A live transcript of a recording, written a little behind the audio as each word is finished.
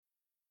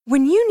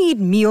When you need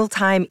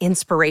mealtime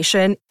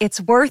inspiration,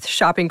 it's worth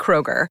shopping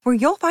Kroger, where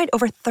you'll find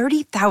over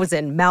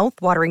 30,000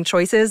 mouth-watering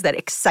choices that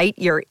excite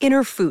your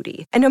inner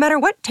foodie. And no matter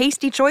what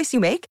tasty choice you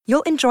make,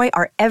 you'll enjoy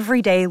our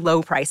everyday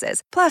low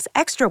prices, plus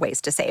extra ways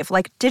to save,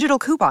 like digital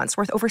coupons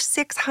worth over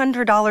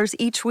 $600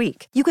 each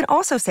week. You can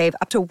also save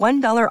up to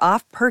 $1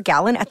 off per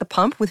gallon at the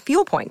pump with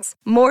fuel points.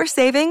 More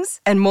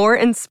savings and more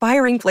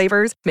inspiring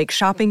flavors make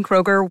shopping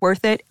Kroger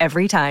worth it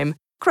every time.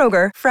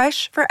 Kroger,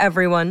 fresh for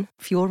everyone.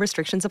 Fuel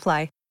restrictions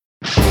apply.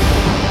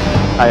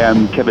 Hi,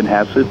 I'm Kevin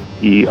Hassett,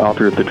 the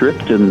author of The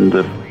Drift and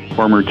the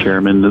former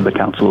chairman of the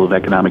Council of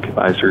Economic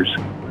Advisors.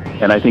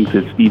 And I think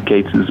that Steve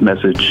Gates'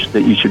 message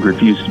that you should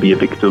refuse to be a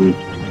victim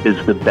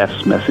is the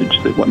best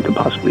message that one can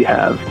possibly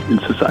have in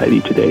society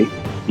today,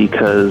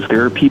 because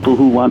there are people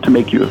who want to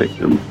make you a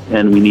victim,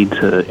 and we need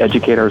to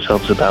educate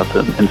ourselves about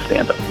them and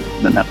stand up to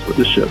them, and that's what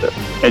this show does.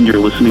 And you're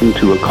listening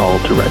to A Call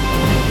to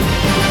Right.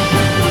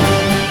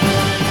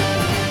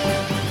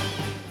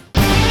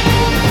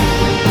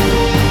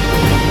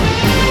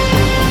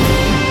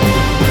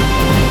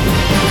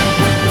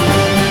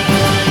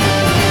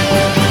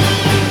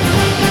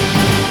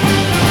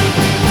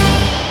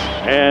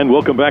 And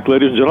welcome back,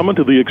 ladies and gentlemen,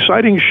 to the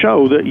exciting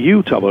show that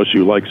you tell us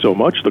you like so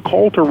much, the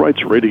Call to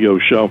Rights radio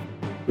show,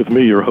 with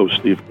me, your host,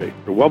 Steve Gates.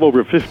 For well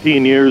over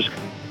 15 years,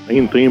 the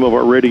main theme of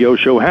our radio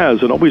show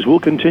has and always will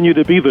continue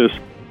to be this: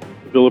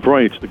 the Bill of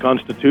Rights, the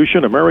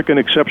Constitution, American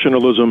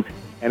exceptionalism,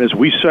 and as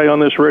we say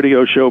on this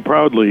radio show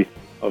proudly,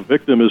 a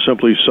victim is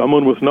simply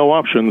someone with no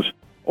options.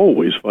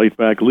 Always fight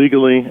back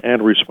legally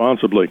and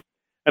responsibly.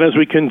 And as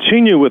we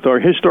continue with our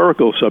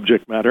historical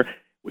subject matter,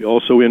 we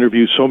also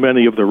interview so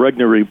many of the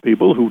Regnery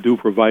people who do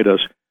provide us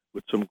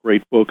with some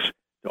great books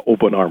to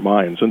open our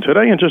minds. And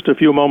today, in just a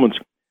few moments,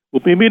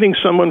 we'll be meeting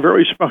someone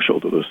very special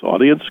to this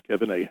audience,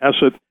 Kevin A.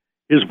 Hassett,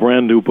 his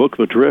brand new book,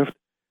 The Drift,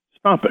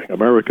 Stopping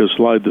America's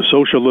Slide to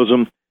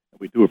Socialism.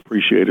 We do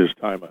appreciate his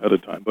time ahead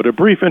of time. But a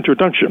brief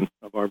introduction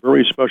of our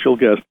very special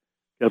guest,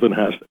 Kevin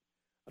Hassett,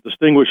 a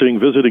distinguishing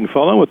visiting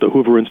fellow at the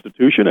Hoover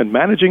Institution and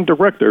managing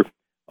director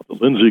of the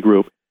Lindsay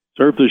Group.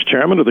 Served as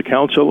chairman of the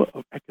Council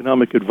of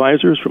Economic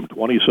Advisors from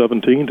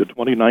 2017 to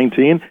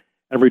 2019,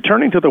 and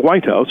returning to the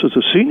White House as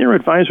a senior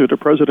advisor to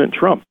President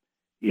Trump.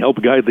 He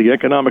helped guide the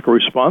economic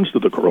response to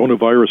the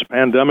coronavirus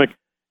pandemic,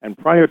 and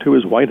prior to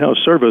his White House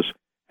service,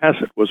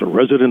 Hassett was a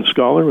resident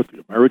scholar at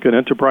the American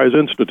Enterprise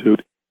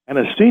Institute and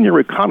a senior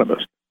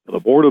economist for the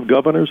Board of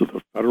Governors of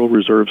the Federal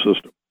Reserve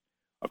System.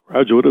 A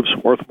graduate of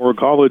Swarthmore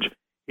College,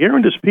 he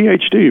earned his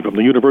Ph.D. from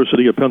the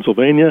University of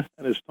Pennsylvania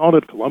and is taught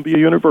at Columbia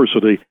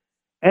University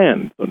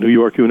and the New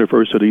York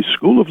University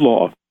School of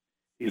Law.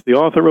 He's the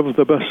author of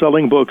the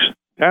best-selling books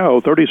Dow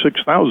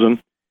 36,000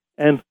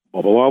 and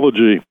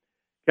Bubbleology.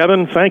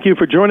 Kevin, thank you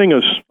for joining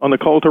us on the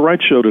Call to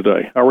Rights show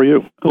today. How are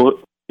you? Well,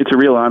 it's a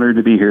real honor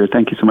to be here.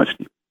 Thank you so much,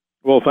 Steve.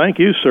 Well, thank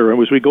you, sir. And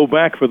as we go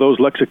back for those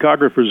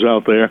lexicographers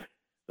out there,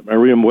 the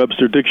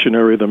Merriam-Webster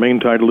Dictionary, the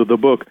main title of the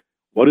book,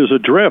 what is a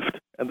drift?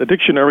 And the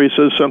dictionary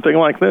says something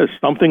like this: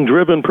 something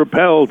driven,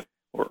 propelled,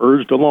 or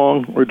urged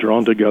along, or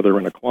drawn together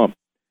in a clump.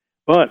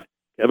 But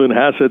Kevin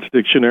Hassett's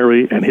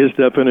dictionary and his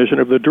definition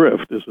of the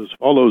drift is as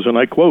follows, and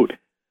I quote,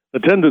 "The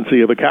tendency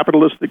of a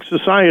capitalistic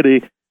society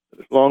that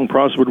has long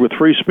prospered with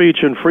free speech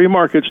and free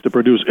markets to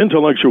produce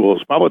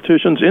intellectuals,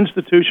 politicians,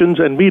 institutions,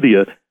 and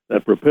media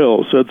that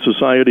propel said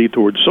society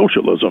towards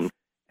socialism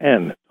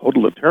and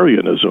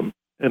totalitarianism,"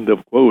 end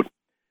of quote.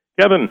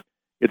 Kevin,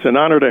 it's an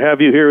honor to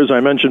have you here, as I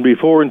mentioned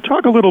before, and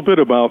talk a little bit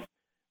about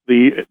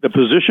the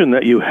position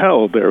that you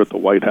held there at the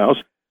White House.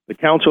 The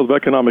Council of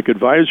Economic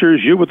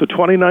Advisors, you were the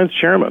 29th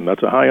chairman.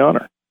 That's a high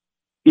honor.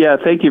 Yeah,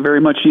 thank you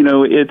very much. You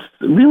know, it's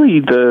really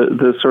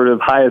the sort of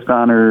highest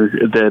honor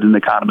that an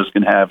economist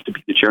can have, to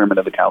be the chairman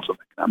of the Council of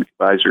Economic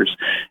Advisors.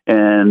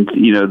 And,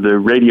 you know, the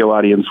radio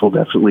audience will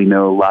definitely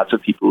know lots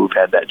of people who've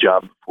had that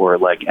job before,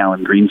 like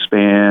Alan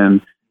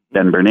Greenspan,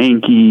 Ben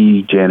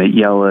Bernanke, Janet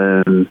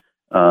Yellen,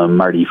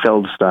 Marty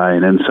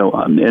Feldstein, and so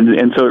on.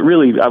 And so it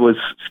really, I was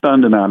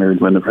stunned and honored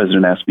when the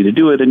president asked me to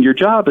do it. And your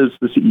job as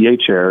the CEA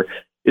chair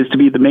is to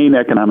be the main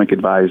economic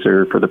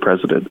advisor for the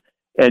president.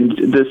 And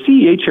the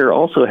CEA chair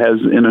also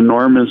has an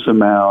enormous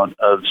amount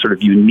of sort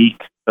of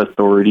unique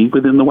authority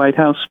within the White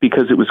House,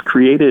 because it was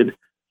created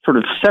sort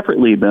of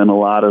separately than a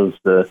lot of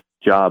the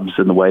jobs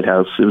in the White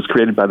House. It was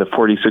created by the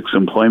 46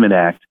 Employment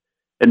Act.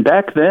 And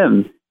back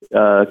then,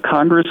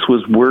 Congress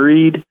was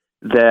worried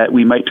that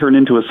we might turn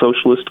into a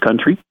socialist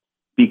country,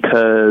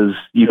 because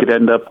you could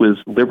end up with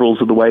liberals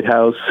in the White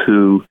House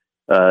who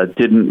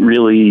didn't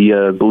really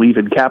believe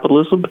in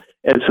capitalism.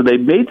 And so they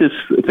made this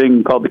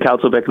thing called the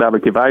Council of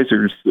Economic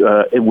Advisors,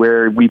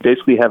 where we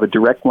basically have a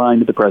direct line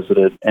to the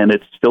president, and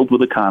it's filled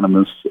with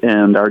economists.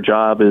 And our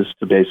job is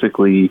to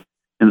basically,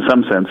 in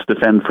some sense,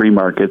 defend free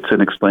markets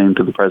and explain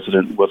to the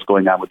president what's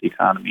going on with the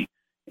economy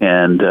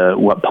and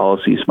what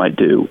policies might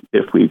do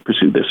if we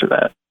pursue this or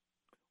that.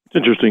 It's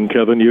interesting,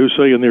 Kevin. You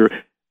say in your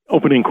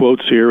opening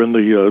quotes here in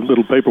the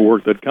little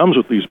paperwork that comes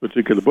with these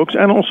particular books,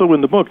 and also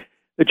in the book,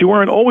 that you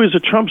weren't always a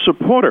Trump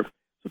supporter.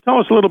 So tell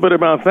us a little bit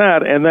about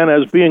that. And then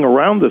as being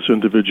around this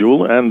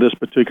individual and this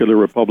particular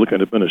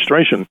Republican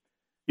administration,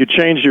 you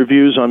changed your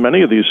views on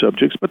many of these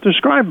subjects, but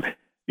describe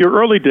your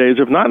early days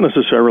of not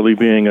necessarily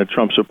being a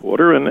Trump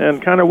supporter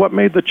and kind of what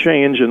made the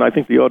change. And I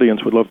think the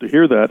audience would love to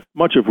hear that,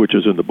 much of which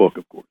is in the book,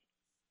 of course.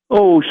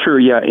 Oh, sure,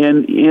 yeah.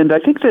 And I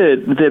think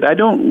that I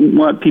don't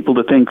want people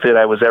to think that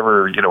I was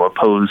ever,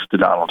 opposed to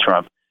Donald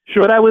Trump.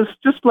 Sure. But I was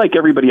just like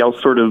everybody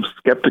else, sort of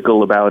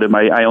skeptical about him.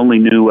 I only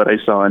knew what I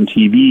saw on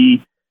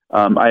TV.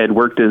 I had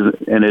worked as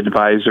an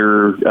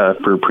advisor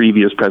for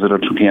previous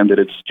presidential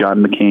candidates,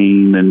 John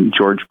McCain and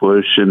George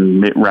Bush and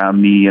Mitt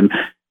Romney, and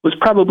was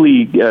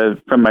probably,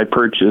 from my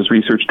perch as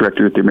research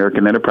director at the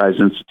American Enterprise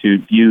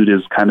Institute, viewed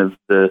as kind of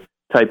the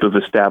type of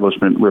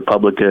establishment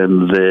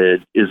Republican that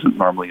isn't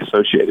normally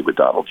associated with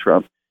Donald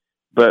Trump.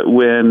 But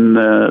when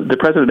the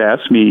president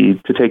asked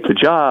me to take the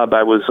job,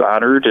 I was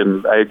honored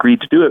and I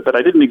agreed to do it, but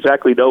I didn't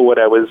exactly know what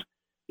I was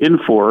in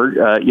for.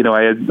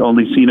 I had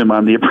only seen him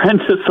on The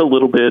Apprentice a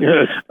little bit,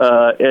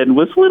 and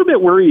was a little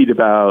bit worried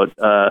about,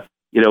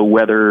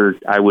 whether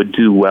I would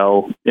do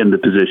well in the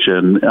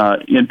position.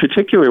 In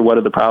particular, one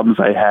of the problems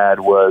I had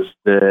was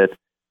that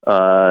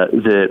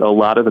a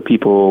lot of the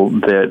people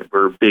that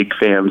were big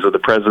fans of the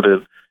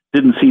president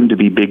didn't seem to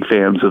be big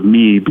fans of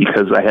me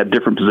because I had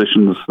different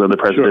positions than the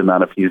president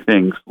on a few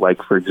things,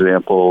 like, for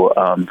example,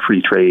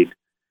 free trade,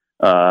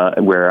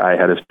 where I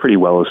had a pretty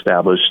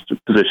well-established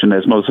position,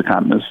 as most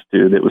economists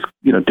do, that was,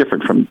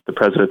 different from the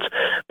president's.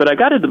 But I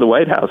got into the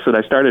White House and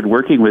I started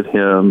working with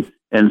him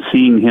and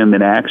seeing him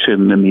in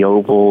action in the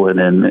Oval and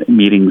in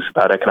meetings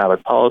about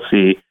economic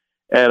policy.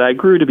 And I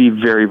grew to be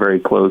very, very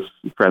close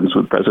friends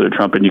with President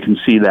Trump, and you can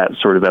see that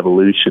sort of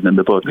evolution in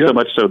the book, so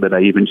much so that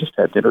I even just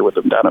had dinner with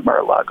him down at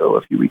Mar-a-Lago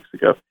a few weeks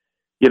ago.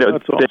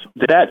 That's awesome.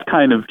 That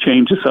kind of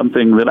change is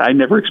something that I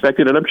never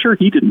expected, and I'm sure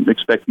he didn't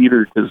expect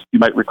either, because you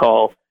might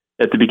recall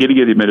at the beginning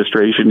of the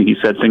administration, he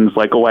said things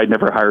like, "Oh, I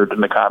never hired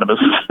an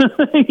economist." I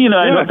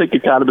don't think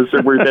economists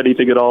are worth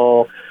anything at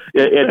all.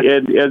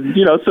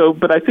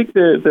 But I think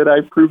that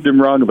I proved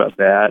him wrong about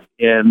that,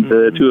 and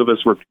the two of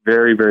us worked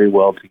very, very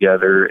well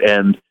together.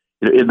 And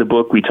in the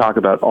book, we talk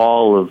about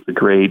all of the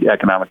great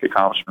economic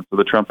accomplishments of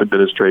the Trump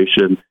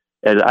administration.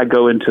 And I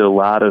go into a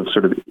lot of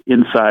sort of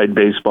inside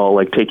baseball,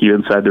 like take you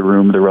inside the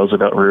room, the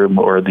Roosevelt Room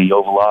or the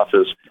Oval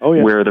Office,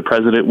 where the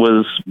president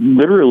was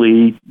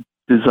literally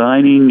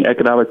designing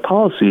economic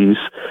policies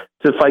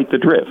to fight the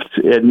drift.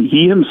 And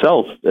he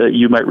himself,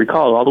 you might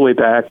recall, all the way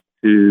back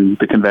to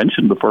the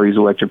convention before he was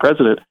elected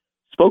president,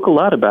 spoke a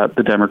lot about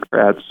the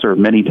Democrats, or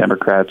many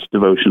Democrats'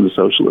 devotion to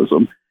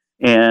socialism.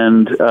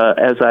 And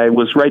as I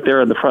was right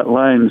there on the front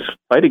lines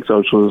fighting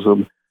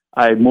socialism,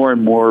 I more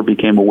and more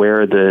became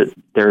aware that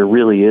there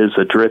really is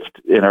a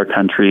drift in our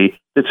country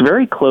that's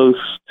very close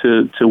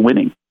to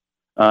winning.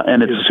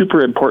 And it's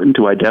super important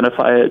to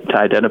identify it, to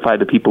identify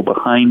the people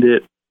behind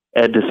it,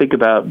 and to think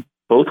about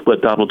both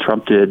what Donald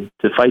Trump did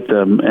to fight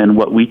them and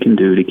what we can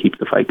do to keep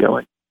the fight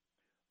going.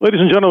 Ladies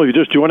and gentlemen, if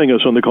you're just joining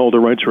us on the Call to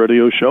Rights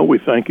radio show, we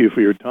thank you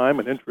for your time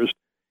and interest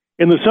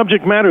in the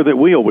subject matter that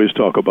we always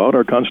talk about,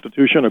 our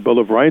Constitution, our Bill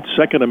of Rights,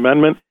 Second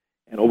Amendment,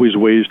 and always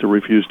ways to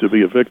refuse to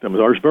be a victim.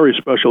 Our very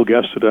special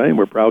guest today, and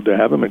we're proud to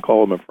have him and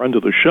call him a friend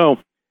of the show,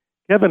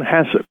 Kevin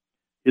Hassett.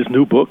 His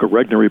new book, a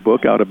Regnery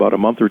book, out about a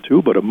month or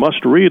two, but a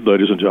must-read,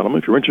 ladies and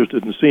gentlemen, if you're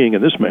interested in seeing,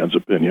 in this man's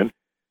opinion,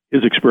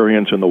 his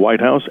experience in the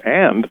White House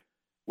and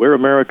where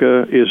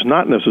America is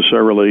not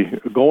necessarily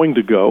going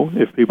to go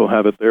if people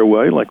have it their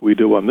way, like we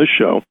do on this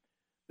show,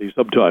 the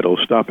subtitle,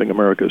 Stopping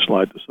America's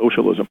Slide to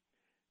Socialism.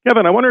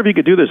 Kevin, I wonder if you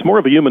could do this more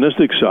of a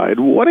humanistic side.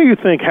 What do you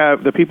think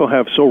the people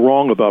have so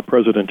wrong about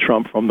President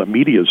Trump from the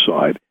media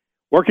side,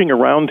 working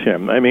around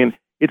him? I mean,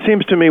 it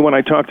seems to me when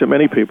I talk to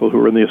many people who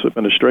are in this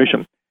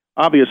administration,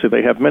 obviously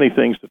they have many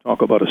things to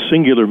talk about, a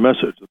singular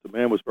message, that the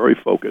man was very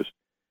focused.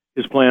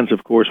 His plans,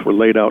 of course, were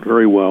laid out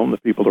very well, and the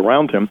people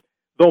around him,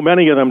 though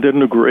many of them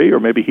didn't agree, or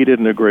maybe he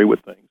didn't agree with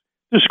things.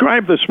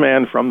 Describe this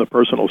man from the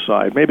personal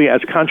side, maybe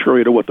as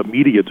contrary to what the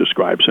media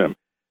describes him,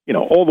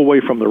 all the way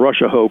from the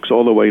Russia hoax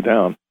all the way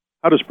down.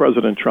 How does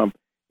President Trump,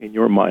 in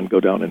your mind, go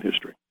down in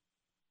history?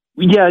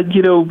 Yeah,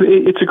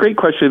 it's a great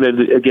question.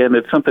 And again,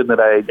 it's something that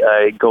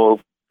I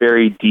go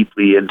very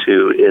deeply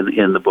into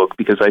in the book,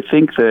 because I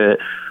think that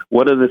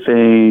one of the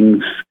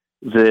things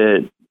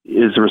that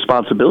is the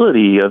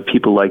responsibility of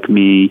people like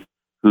me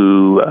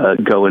who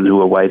go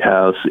into a White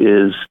House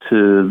is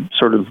to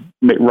sort of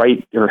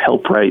write or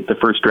help write the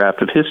first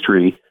draft of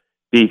history,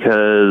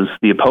 because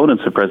the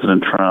opponents of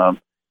President Trump,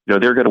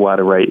 they're going to want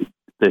to write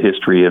the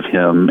history of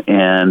him.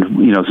 And,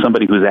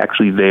 somebody who's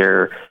actually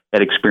there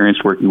and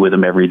experienced working with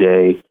him every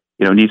day,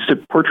 needs to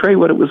portray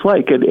what it was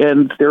like.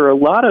 And there are a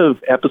lot of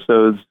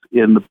episodes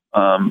in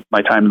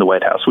my time in the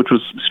White House, which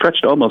was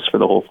stretched almost for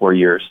the whole 4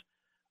 years,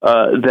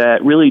 that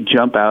really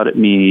jump out at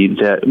me,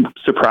 that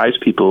surprise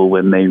people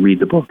when they read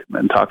the book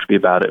and talk to me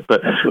about it.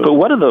 But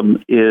one of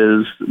them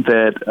is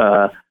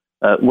that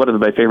one of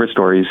my favorite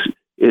stories,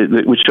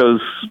 which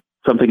shows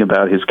something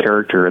about his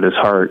character and his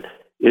heart,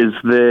 is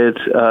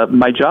that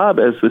my job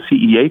as the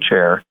CEA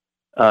chair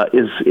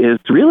is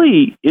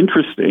really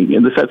interesting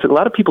in the sense that a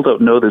lot of people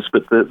don't know this,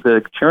 but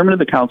the chairman of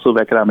the Council of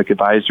Economic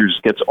Advisors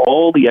gets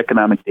all the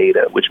economic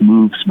data, which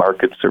moves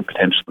markets or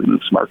potentially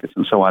moves markets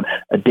and so on,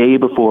 a day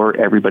before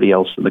everybody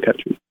else in the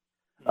country.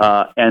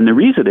 And the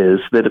reason is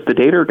that if the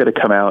data are going to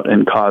come out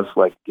and cause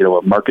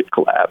a market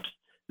collapse,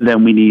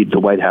 then the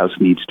White House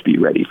needs to be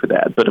ready for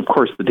that. But of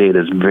course, the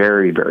data is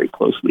very, very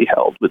closely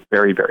held with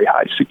very, very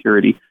high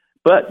security.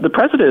 But the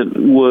president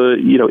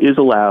is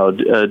allowed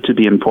to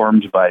be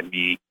informed by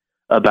me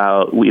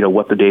about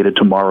what the data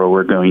tomorrow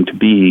are going to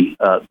be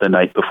the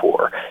night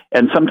before.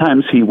 And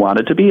sometimes he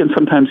wanted to be, and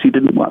sometimes he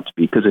didn't want to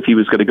be, because if he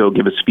was going to go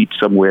give a speech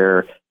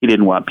somewhere, he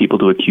didn't want people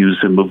to accuse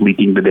him of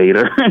leaking the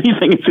data or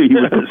anything, so he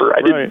would prefer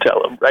I didn't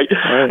tell him, right?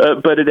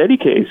 But in any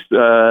case,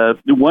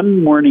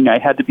 one morning I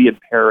had to be in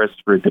Paris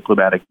for a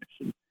diplomatic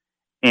mission.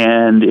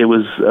 And it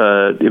was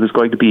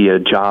going to be a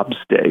jobs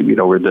day,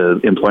 where the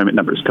employment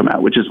numbers come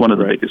out, which is one of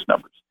the biggest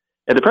numbers.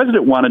 And the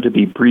president wanted to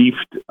be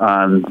briefed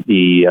on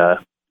the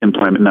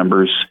employment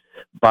numbers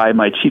by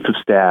my chief of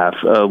staff,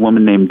 a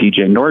woman named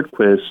DJ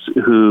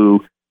Nordquist, who,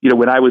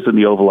 when I was in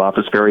the Oval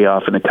Office, very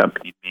often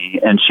accompanied me.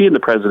 And she and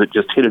the president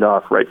just hit it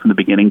off right from the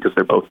beginning because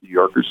they're both New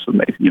Yorkers, and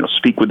they,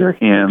 speak with their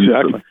hands.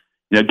 Exactly.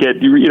 And, get,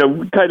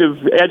 kind of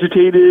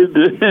agitated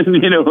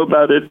and,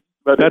 about it.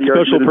 That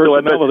special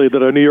personality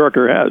that a New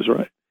Yorker has,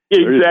 right?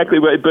 Exactly.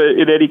 But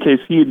in any case,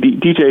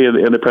 DJ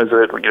and the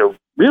president,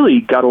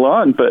 really got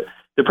along. But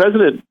the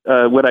president,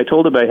 when I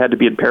told him I had to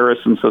be in Paris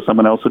and so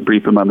someone else would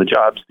brief him on the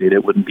jobs data,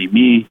 it wouldn't be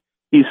me.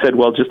 He said,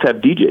 well, just have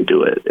DJ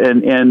do it.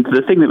 And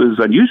the thing that was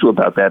unusual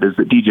about that is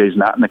that DJ's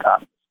not an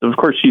economist. So of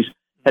course, she's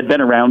had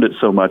been around it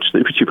so much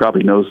that she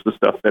probably knows the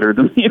stuff better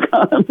than the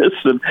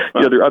economists. And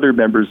there are other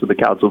members of the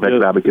Council of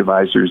Economic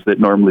Advisors that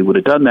normally would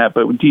have done that.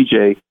 But when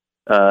DJ,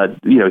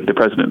 the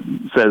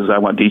president says, I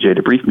want DJ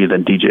to brief me,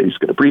 then DJ's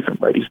going to brief him,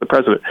 right? He's the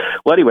president.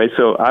 Well, anyway,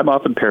 so I'm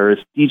off in Paris.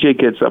 DJ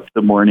gets up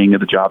the morning of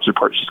the jobs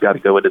report. She's got to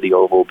go into the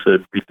Oval to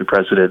brief the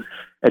president.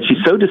 And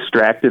she's so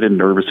distracted and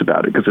nervous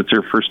about it because it's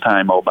her first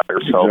time all by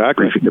herself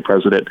briefing the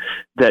president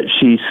that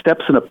she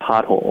steps in a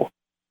pothole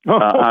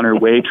on her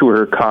way to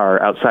her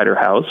car outside her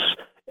house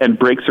and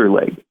breaks her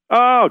leg.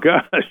 Oh,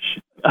 gosh.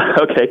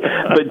 Okay.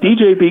 But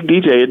DJ being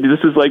DJ, and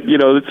this is like,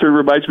 it sort of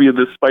reminds me of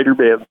the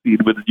Spider-Man scene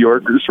with the New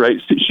Yorkers, right?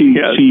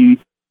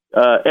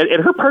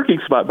 And her parking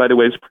spot, by the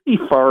way, is pretty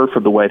far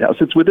from the White House.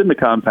 It's within the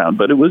compound,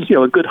 but it was,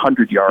 a good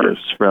 100 yards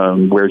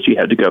from where she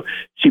had to go.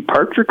 She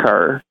parked her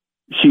car.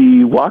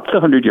 She walked the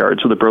 100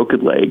 yards with a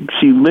broken leg.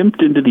 She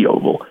limped into the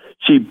Oval.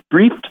 She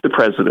briefed the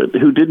president,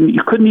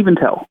 you couldn't even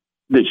tell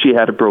that she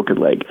had a broken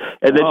leg.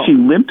 And then she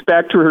limped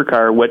back to her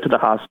car, went to the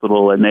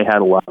hospital, and they had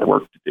a lot of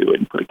work to do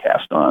and put a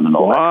cast on and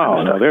all that kind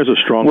of stuff. There's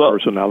a strong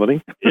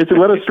personality. It's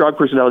a strong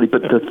personality,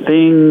 but the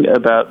thing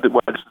about this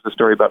is the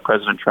story about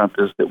President Trump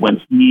is that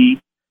when he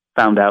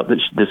found out that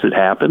this had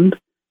happened,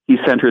 he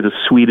sent her the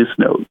sweetest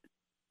note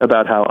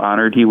about how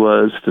honored he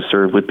was to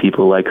serve with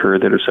people like her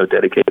that are so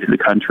dedicated to the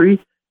country,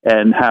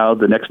 and how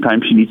the next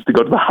time she needs to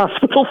go to the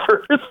hospital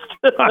first.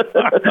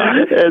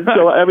 And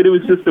so, it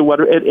was just a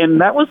wonder.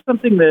 And that was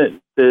something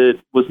that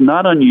was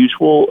not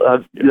unusual.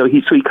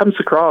 He comes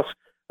across,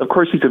 of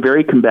course, he's a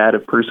very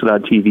combative person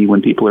on TV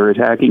when people are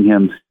attacking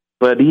him,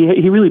 but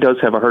he really does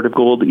have a heart of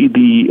gold.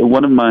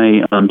 One of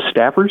my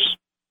staffers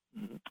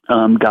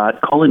got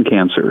colon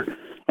cancer,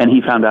 and he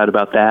found out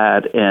about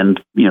that and,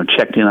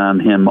 checked in on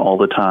him all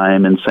the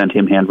time and sent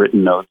him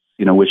handwritten notes,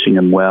 wishing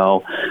him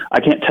well.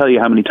 I can't tell you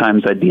how many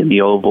times I'd be in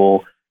the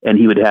Oval and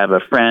he would have a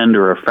friend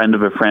or a friend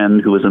of a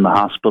friend who was in the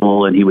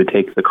hospital, and he would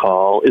take the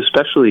call,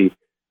 especially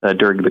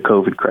during the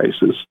COVID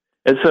crisis.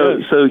 And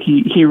so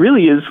he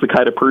really is the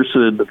kind of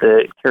person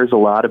that cares a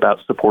lot about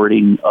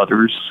supporting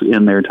others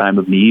in their time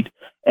of need.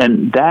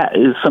 And that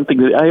is something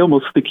that I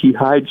almost think he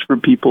hides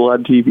from people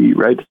on TV,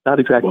 right? It's not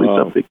exactly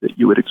something that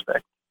you would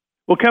expect.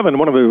 Well, Kevin,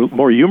 one of the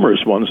more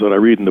humorous ones that I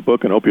read in the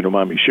book, and I hope you don't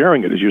mind me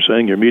sharing it, is you're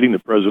saying you're meeting the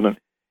president,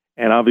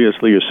 and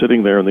obviously you're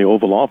sitting there in the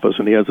Oval Office,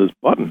 and he has this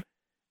button,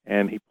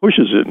 and he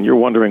pushes it, and you're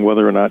wondering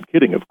whether or not,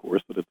 kidding, of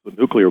course, that it's the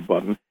nuclear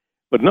button.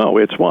 But no,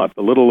 it's what?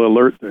 The little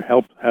alert to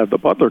help have the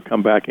butler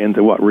come back in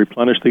to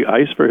replenish the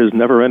ice for his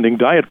never-ending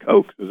Diet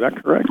Coke. Is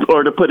that correct?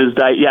 Or to put his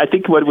diet. Yeah, I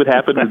think what would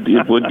happen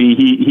would be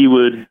he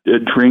would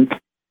drink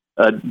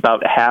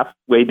about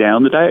halfway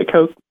down the Diet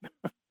Coke,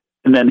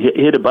 and then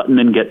hit a button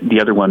and get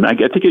the other one. I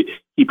think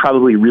he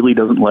probably really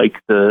doesn't like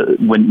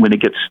when it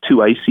gets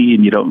too icy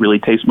and you don't really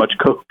taste much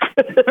Coke.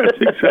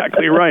 That's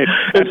exactly right.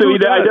 And so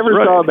I never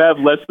saw him have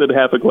less than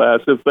half a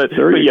glass. But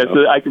yes,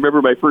 I can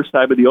remember my first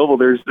time in the Oval.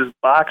 There's this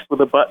box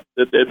with a button,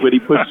 and when he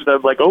pushed it,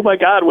 I'm like, oh my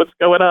God, what's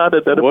going on?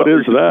 And then what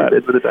is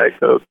that? With a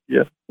Diet Coke.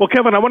 Yeah. Well,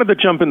 Kevin, I wanted to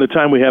jump in the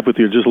time we have with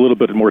you, just a little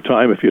bit more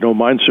time, if you don't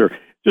mind, sir.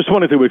 Just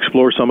wanted to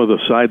explore some of the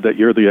side that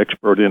you're the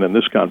expert in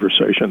this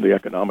conversation, the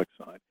economic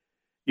side.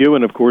 You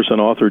and, of course, an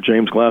author,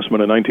 James Glassman,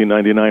 in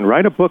 1999,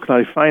 write a book that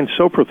I find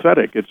so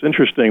prophetic. It's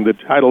interesting. The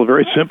title,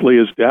 very simply,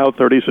 is Dow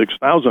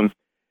 36,000.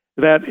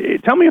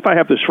 Tell me if I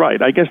have this right.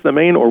 I guess the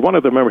main, or one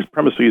of the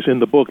premises in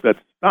the book, that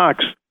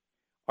stocks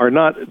are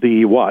not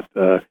the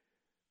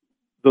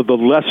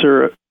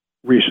lesser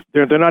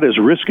they're not as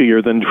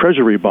riskier than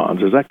Treasury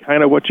bonds. Is that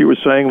kind of what you were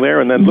saying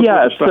there? And then look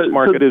what the stock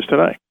market is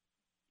today.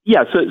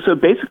 Yeah, so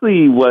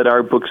basically what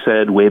our book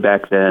said way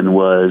back then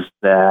was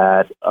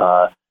that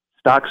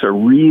stocks are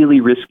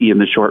really risky in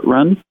the short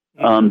run.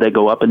 They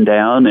go up and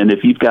down, and if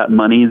you've got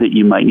money that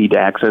you might need to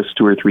access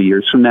 2 or 3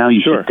 years from now,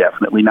 you should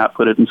definitely not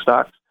put it in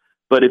stocks.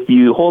 But if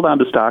you hold on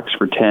to stocks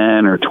for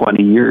 10 or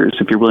 20 years,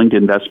 if you're willing to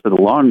invest for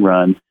the long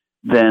run,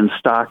 then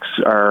stocks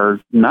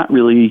are not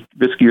really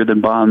riskier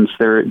than bonds.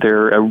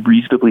 They're a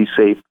reasonably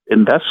safe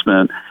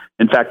investment.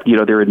 In fact,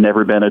 there had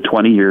never been a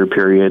 20-year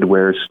period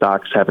where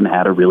stocks haven't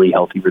had a really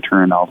healthy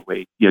return all the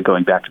way,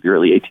 going back to the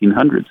early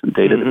 1800s and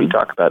data that we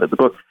talk about in the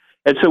book.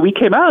 And so we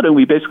came out and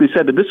we basically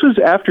said that this was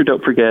after,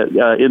 don't forget,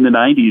 in the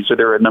 90s,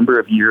 there were a number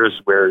of years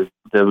where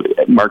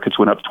the markets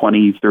went up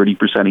 20,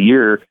 30% a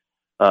year.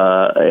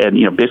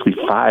 And basically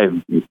 5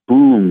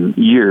 boom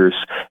years.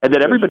 And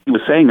then everybody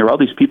was saying, there were all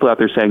these people out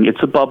there saying, it's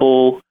a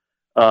bubble,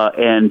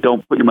 and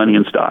don't put your money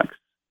in stocks.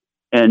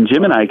 And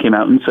Jim and I came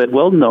out and said,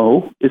 well,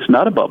 no, it's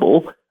not a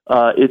bubble.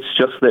 It's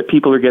just that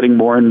people are getting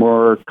more and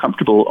more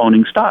comfortable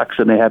owning stocks,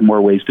 and they have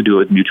more ways to do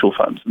it with mutual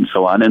funds and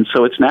so on. And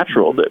so it's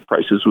natural that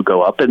prices would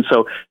go up. And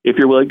so if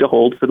you're willing to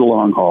hold for the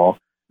long haul,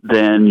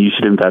 then you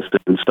should invest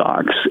in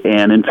stocks.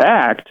 And in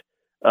fact,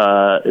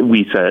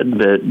 we said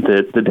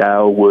that the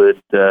Dow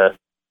would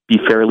be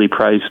fairly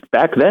priced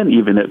back then,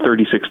 even at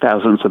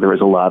 36,000. So there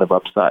was a lot of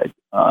upside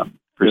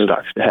for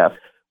stocks to have.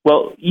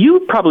 Well,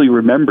 you probably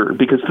remember,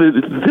 because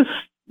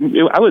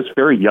I was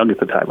very young at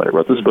the time when I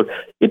wrote this book.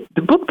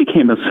 The book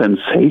became a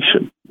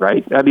sensation,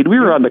 right? I mean, we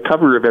were on the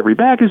cover of every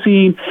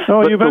magazine.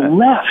 But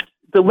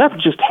the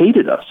left just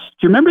hated us.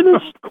 Do you remember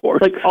this? Of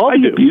course. Like all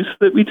the abuse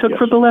that we took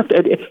from the left.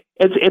 And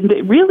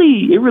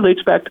it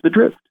relates back to the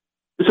drift.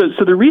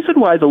 So the reason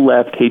why the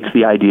left hates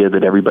the idea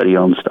that everybody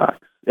owns stocks,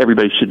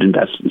 everybody should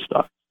invest in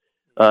stocks,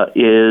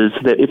 is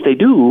that if they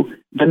do,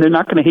 then they're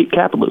not going to hate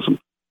capitalism,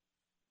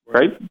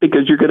 right?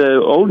 Because you're going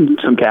to own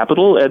some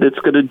capital, and it's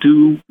going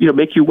to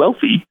make you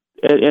wealthy,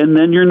 and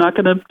then you're not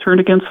going to turn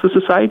against the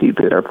society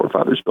that our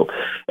forefathers built.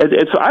 And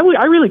so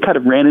I really kind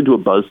of ran into a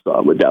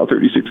buzzsaw with Dow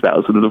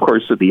 36,000, and of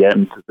course at the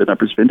end the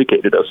numbers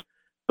vindicated us.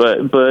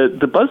 But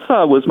the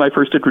buzzsaw was my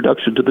first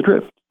introduction to the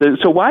drift.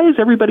 So why is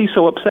everybody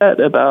so upset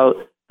about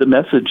the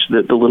message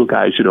that the little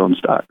guy should own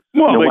stocks?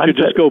 Well, they could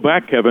just go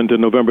back, Kevin, to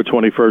November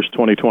 21st,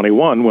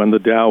 2021, when the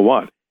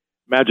Dow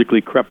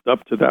magically crept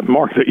up to that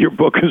mark that your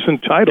book is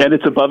entitled. And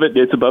it's above it.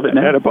 It's above it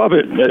now. And above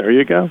it. There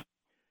you go.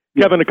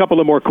 Yeah. Kevin, a couple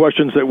of more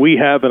questions that we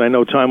have, and I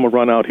know time will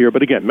run out here.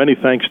 But again, many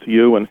thanks to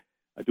you, and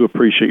I do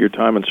appreciate your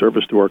time and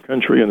service to our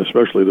country, and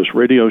especially this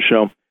radio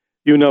show.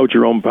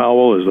 Jerome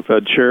Powell is the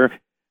Fed chair.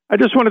 I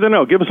just wanted to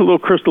know, give us a little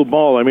crystal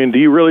ball. I mean, do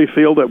you really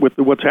feel that with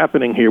what's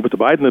happening here with the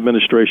Biden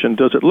administration,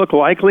 does it look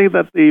likely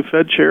that the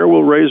Fed chair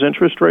will raise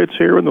interest rates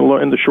here in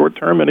the short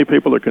term? Many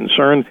people are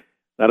concerned.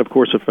 That, of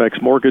course, affects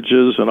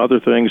mortgages and other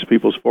things,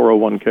 people's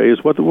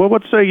 401ks.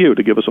 What say you,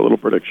 to give us a little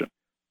prediction?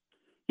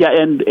 Yeah,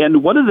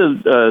 and one of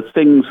the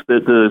things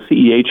that the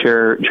CEA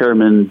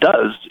chairman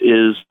does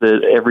is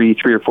that every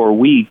 3 or 4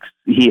 weeks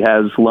he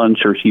has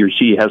lunch, or he or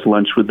she has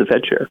lunch with the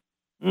Fed chair.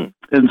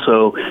 And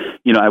so,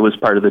 I was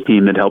part of the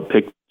team that helped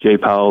pick Jay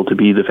Powell to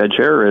be the Fed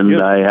chair,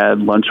 and I had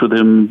lunch with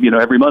him,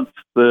 every month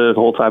the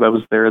whole time I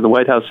was there in the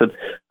White House. And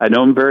I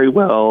know him very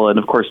well, and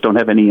of course don't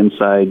have any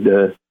inside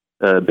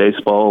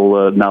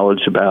baseball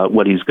knowledge about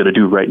what he's going to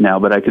do right now.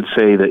 But I could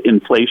say that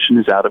inflation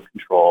is out of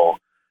control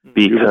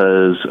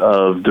because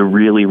of the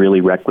really,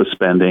 really reckless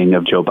spending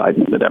of Joe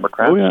Biden and the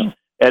Democrats.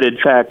 And in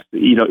fact,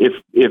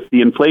 if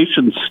the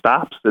inflation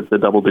stops at the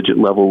double-digit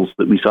levels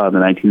that we saw in the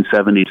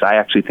 1970s, I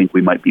actually think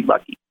we might be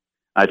lucky.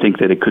 I think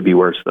that it could be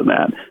worse than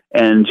that.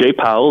 And Jay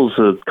Powell's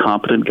a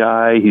competent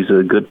guy. He's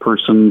a good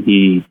person.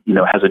 He,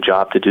 has a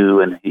job to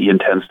do, and he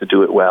intends to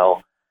do it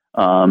well.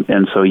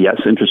 And so, yes,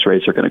 interest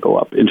rates are going to go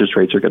up. Interest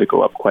rates are going to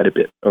go up quite a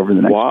bit over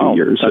the next few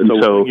years. That's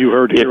and so you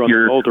heard here on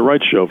the Walter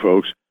Wright Show,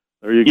 folks.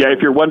 There you go. Yeah,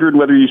 if you're wondering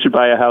whether you should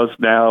buy a house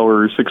now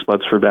or 6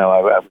 months from now,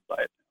 I would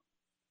buy it.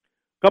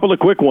 Couple of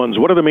quick ones.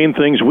 What are the main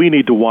things we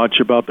need to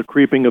watch about the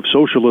creeping of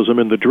socialism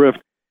in the drift?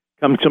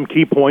 Some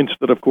key points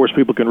that, of course,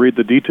 people can read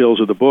the details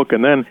of the book.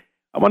 And then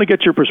I want to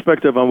get your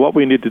perspective on what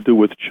we need to do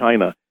with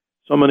China.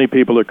 So many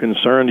people are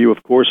concerned. You,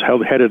 of course,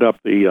 headed up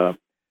the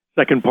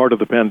second part of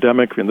the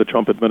pandemic in the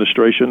Trump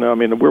administration. I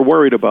mean, we're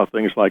worried about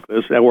things like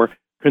this, and we're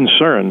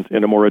concerned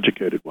in a more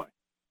educated way.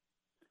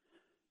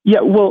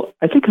 Yeah, well,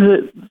 I think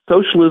that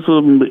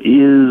socialism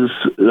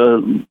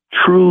is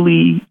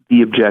truly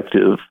the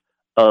objective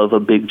of a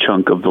big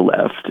chunk of the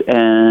left,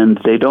 and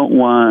they don't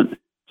want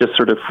just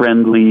sort of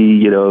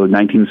friendly,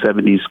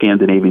 1970s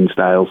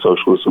Scandinavian-style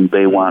socialism.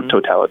 They want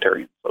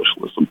totalitarian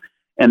socialism.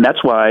 And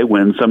that's why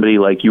when somebody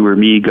like you or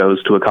me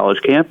goes to a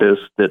college campus,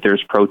 that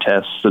there's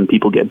protests and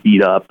people get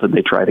beat up and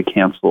they try to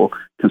cancel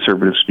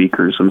conservative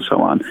speakers and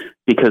so on,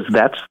 because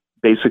that's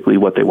basically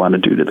what they want to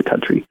do to the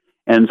country.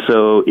 And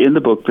so in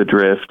the book, The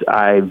Drift,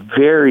 I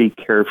very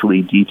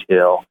carefully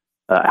detail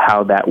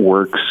how that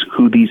works,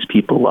 who these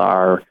people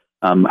are,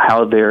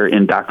 how they're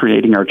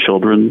indoctrinating our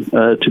children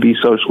to be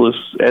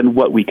socialists, and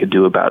what we could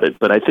do about it.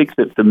 But I think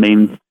that the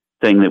main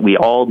thing that we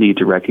all need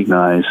to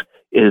recognize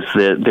is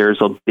that there's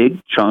a big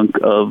chunk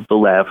of the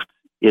left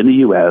in the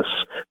U.S.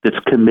 that's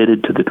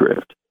committed to the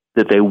drift,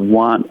 that they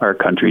want our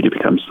country to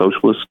become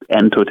socialist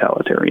and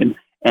totalitarian,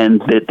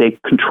 and that they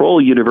control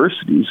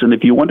universities. And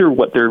if you wonder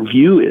what their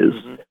view is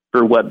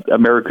for what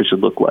America should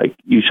look like,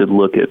 you should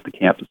look at the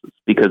campuses,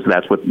 because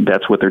that's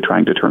what they're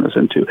trying to turn us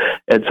into.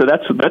 And so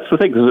that's the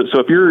thing. So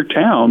if your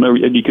town,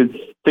 and you could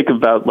think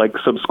about like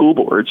some school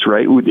boards,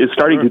 right, is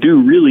starting to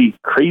do really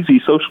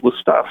crazy socialist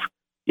stuff,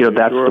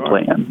 that's the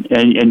plan.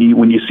 And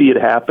when you see it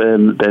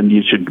happen, then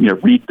you should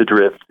read the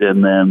drift,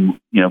 and then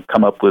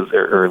come up with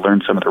or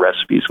learn some of the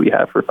recipes we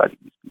have for fighting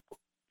these people.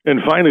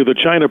 And finally, the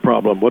China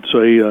problem. What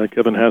say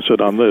Kevin Hassett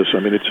on this? I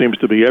mean, it seems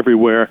to be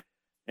everywhere,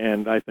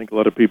 and I think a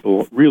lot of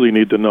people really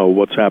need to know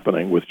what's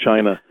happening with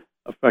China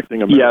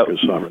affecting America's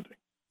sovereignty.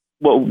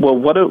 Well,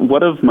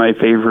 one of my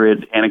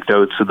favorite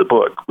anecdotes of the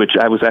book, which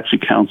I was actually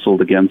counseled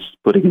against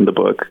putting in the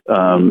book,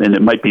 and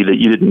it might be that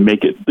you didn't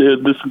make it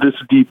this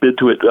deep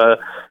into it,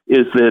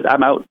 is that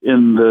I'm out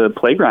in the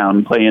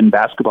playground playing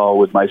basketball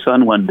with my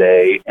son one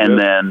day, and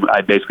then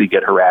I basically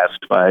get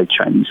harassed by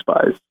Chinese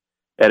spies.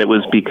 And it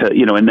was because,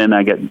 and then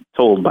I get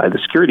told by the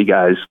security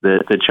guys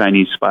that the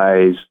Chinese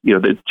spies,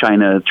 that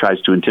China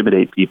tries to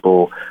intimidate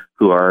people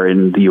who are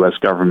in the U.S.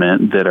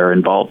 government that are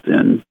involved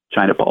in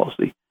China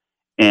policy.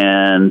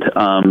 And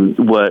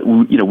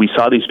we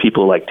saw these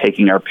people like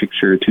taking our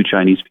picture, two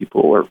Chinese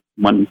people, or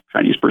one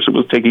Chinese person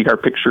was taking our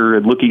picture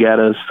and looking at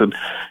us, and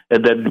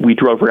then we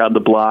drove around the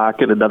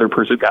block, and another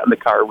person got in the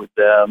car with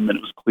them, and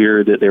it was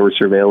clear that they were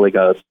surveilling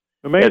us.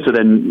 Amazing.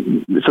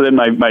 And so then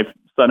my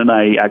son and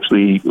I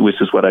actually, which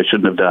is what I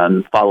shouldn't have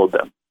done, followed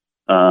them.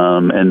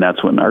 And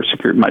that's when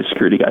my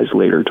security guys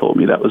later told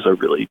me that was a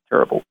really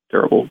terrible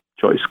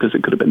choice, because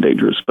it could have been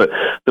dangerous. But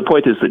the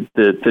point is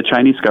that the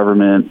Chinese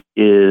government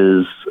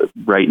is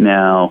right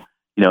now,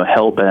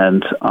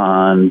 hell-bent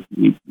on,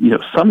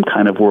 some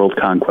kind of world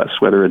conquest,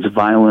 whether it's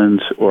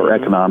violent or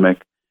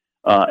economic.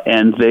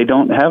 And they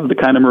don't have the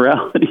kind of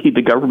morality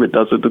the government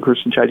doesn't. Of course,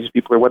 the Chinese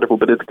people are wonderful,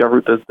 but the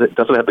government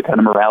doesn't have the kind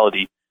of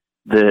morality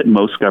that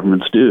most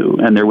governments do,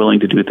 and they're willing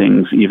to do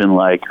things even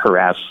like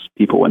harass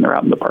people when they're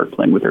out in the park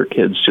playing with their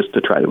kids just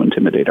to try to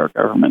intimidate our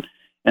government.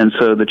 And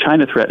so the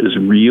China threat is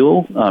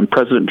real.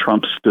 President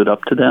Trump stood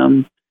up to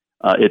them.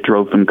 It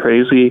drove them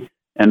crazy.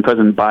 And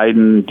President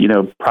Biden,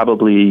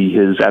 probably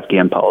his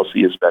Afghan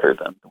policy is better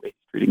than the way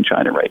he's treating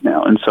China right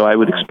now. And so I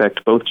would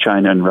expect both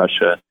China and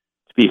Russia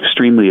to be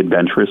extremely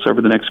adventurous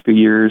over the next few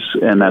years,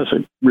 and that's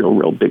a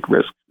real big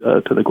risk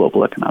to the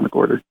global economic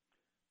order.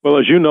 Well,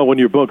 as you know, in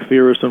your book,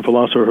 theorist and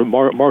philosopher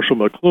Marshall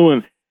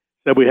McLuhan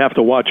said we have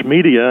to watch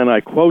media, and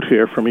I quote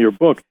here from your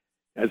book,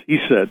 as he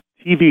said,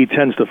 TV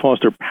tends to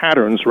foster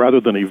patterns rather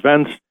than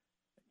events.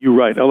 You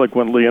write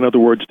eloquently. In other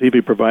words,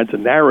 TV provides a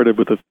narrative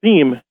with a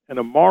theme and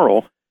a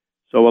moral.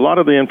 So a lot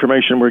of the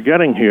information we're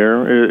getting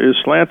here is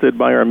slanted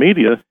by our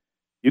media.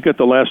 You get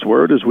the last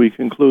word as we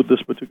conclude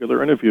this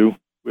particular interview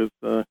with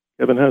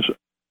Kevin Hassett.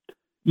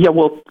 Yeah,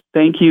 well,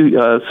 thank you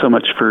so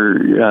much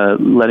for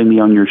letting me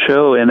on your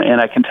show. And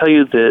I can tell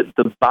you that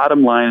the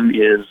bottom line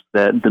is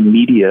that the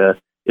media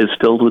is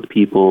filled with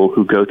people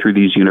who go through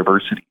these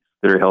universities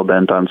that are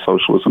hell-bent on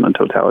socialism and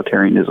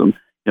totalitarianism.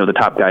 The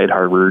top guy at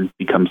Harvard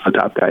becomes the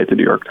top guy at the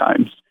New York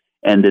Times.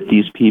 And that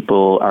these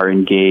people are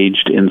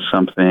engaged in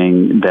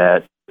something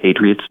that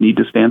patriots need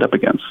to stand up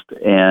against.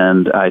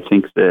 And I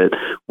think that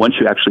once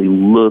you actually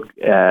look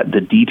at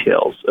the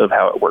details of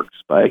how it works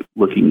by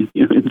looking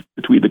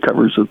between the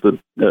covers of the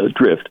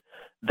drift,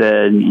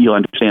 then you'll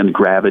understand the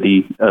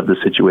gravity of the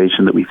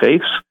situation that we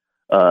face,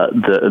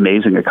 the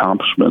amazing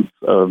accomplishments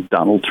of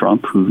Donald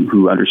Trump,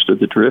 who understood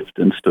the drift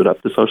and stood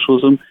up to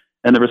socialism,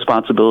 and the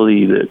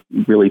responsibility that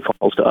really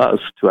falls to us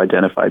to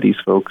identify these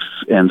folks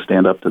and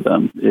stand up to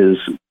them is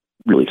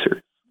really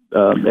serious.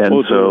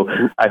 So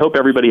I hope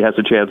everybody has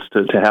a chance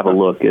to have a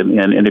look.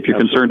 And if you're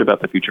concerned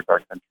about the future of our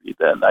country,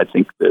 then I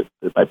think that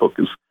my book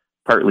is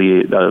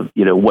partly,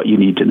 what you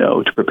need to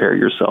know to prepare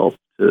yourself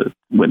to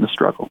win the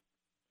struggle.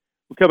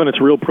 Well, Kevin, it's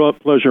a real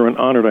pleasure and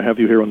honor to have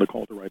you here on the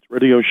Call to Rights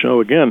radio show.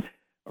 Again,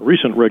 a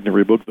recent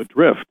Regnery book, The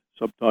Drift,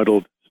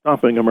 subtitled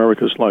Stopping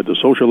America's Slide to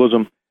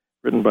Socialism,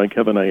 written by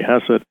Kevin A.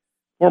 Hassett,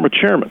 former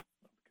chairman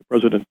of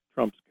President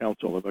Trump's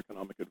Council of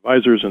Economic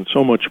Advisors, and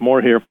so much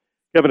more here.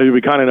 Kevin, if you'd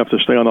be kind enough to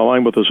stay on the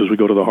line with us as we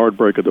go to the hard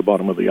break at the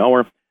bottom of the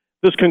hour.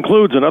 This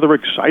concludes another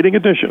exciting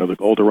edition of the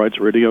Call to Rights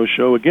radio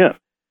show, again,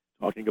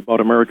 talking about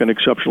American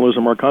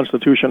exceptionalism, our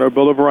Constitution, our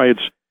Bill of Rights.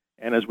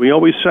 And as we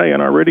always say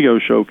on our radio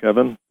show,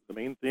 Kevin, the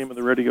main theme of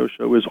the radio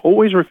show is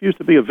always refuse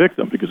to be a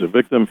victim, because a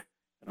victim,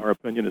 in our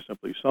opinion, is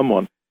simply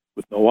someone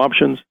with no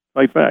options.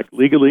 Fight back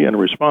legally and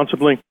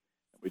responsibly.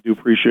 And we do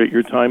appreciate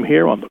your time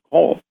here on the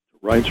Call to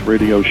Rights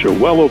radio show.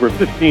 Well over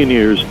 15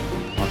 years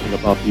talking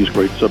about these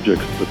great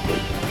subjects.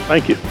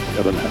 Thank you,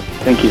 Kevin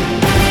Hassett. Thank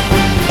you.